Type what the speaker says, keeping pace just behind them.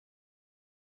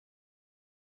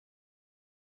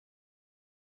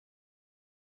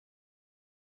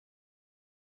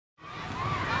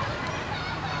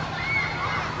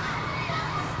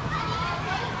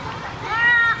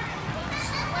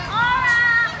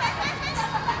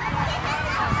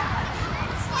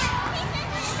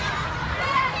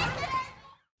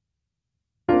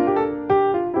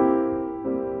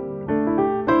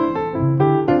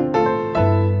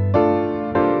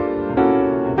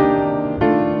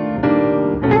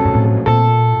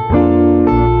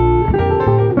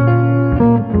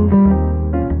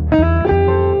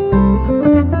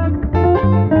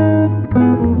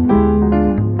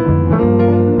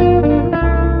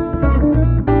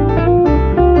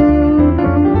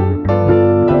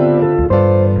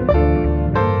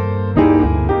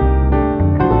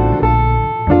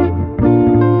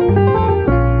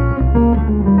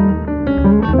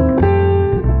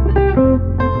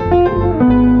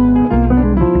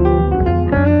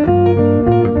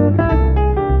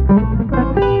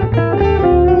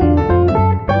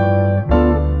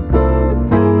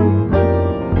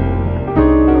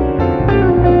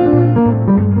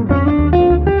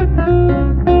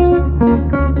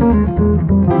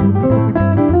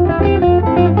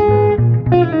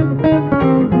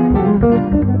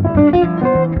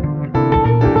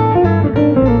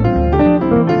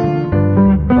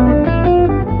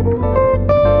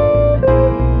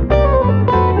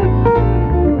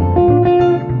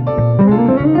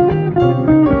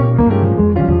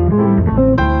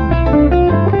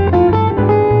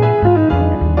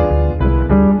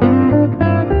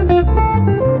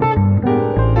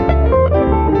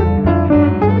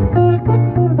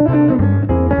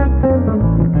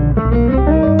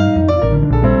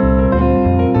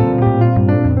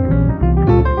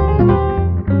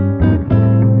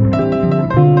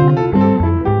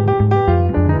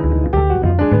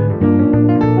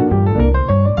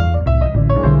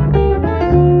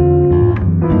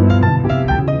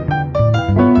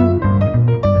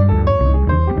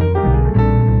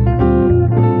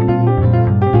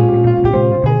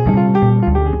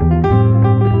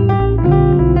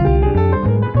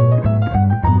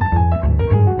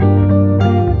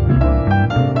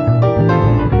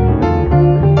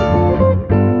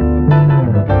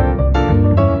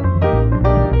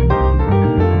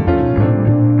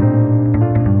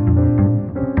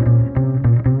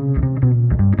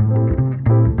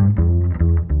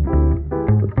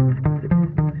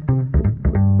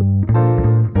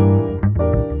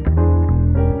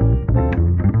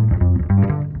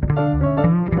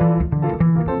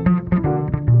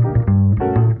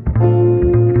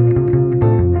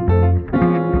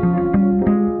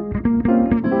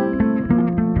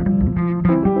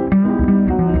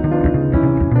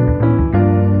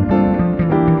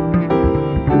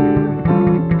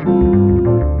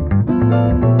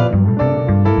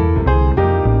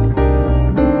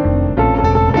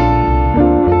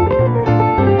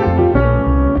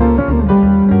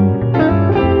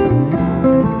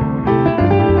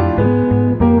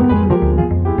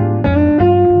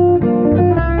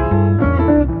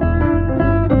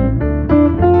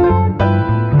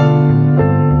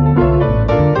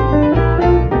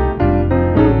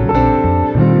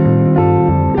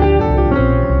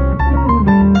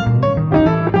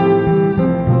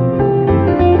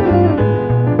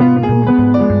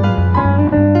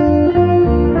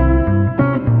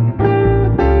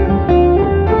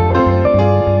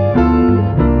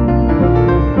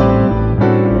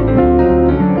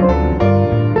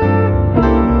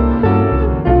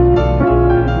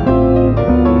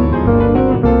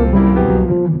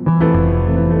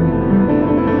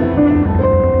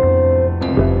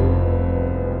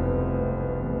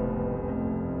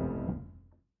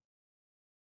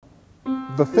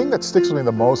The thing that sticks with me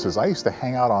the most is I used to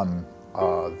hang out on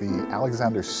the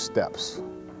Alexander Steps,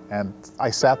 and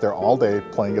I sat there all day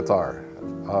playing guitar.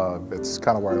 It's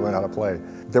kind of where I learned how to play.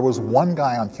 There was one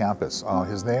guy on campus,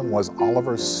 his name was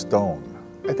Oliver Stone.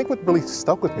 I think what really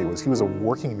stuck with me was he was a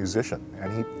working musician,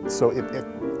 and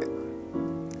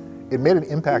it made an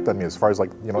impact on me as far as, like,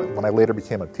 you know, when I later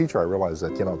became a teacher, I realized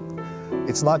that, you know,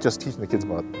 it's not just teaching the kids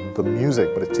about the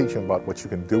music, but it's teaching them about what you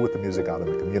can do with the music out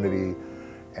in the community.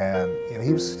 And you know,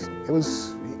 he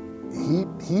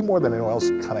more than anyone else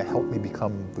kind of helped me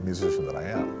become the musician that I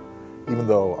am, even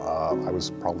though I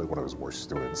was probably one of his worst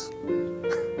students.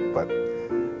 But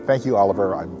thank you,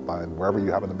 Oliver. I'm wherever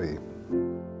you happen to be.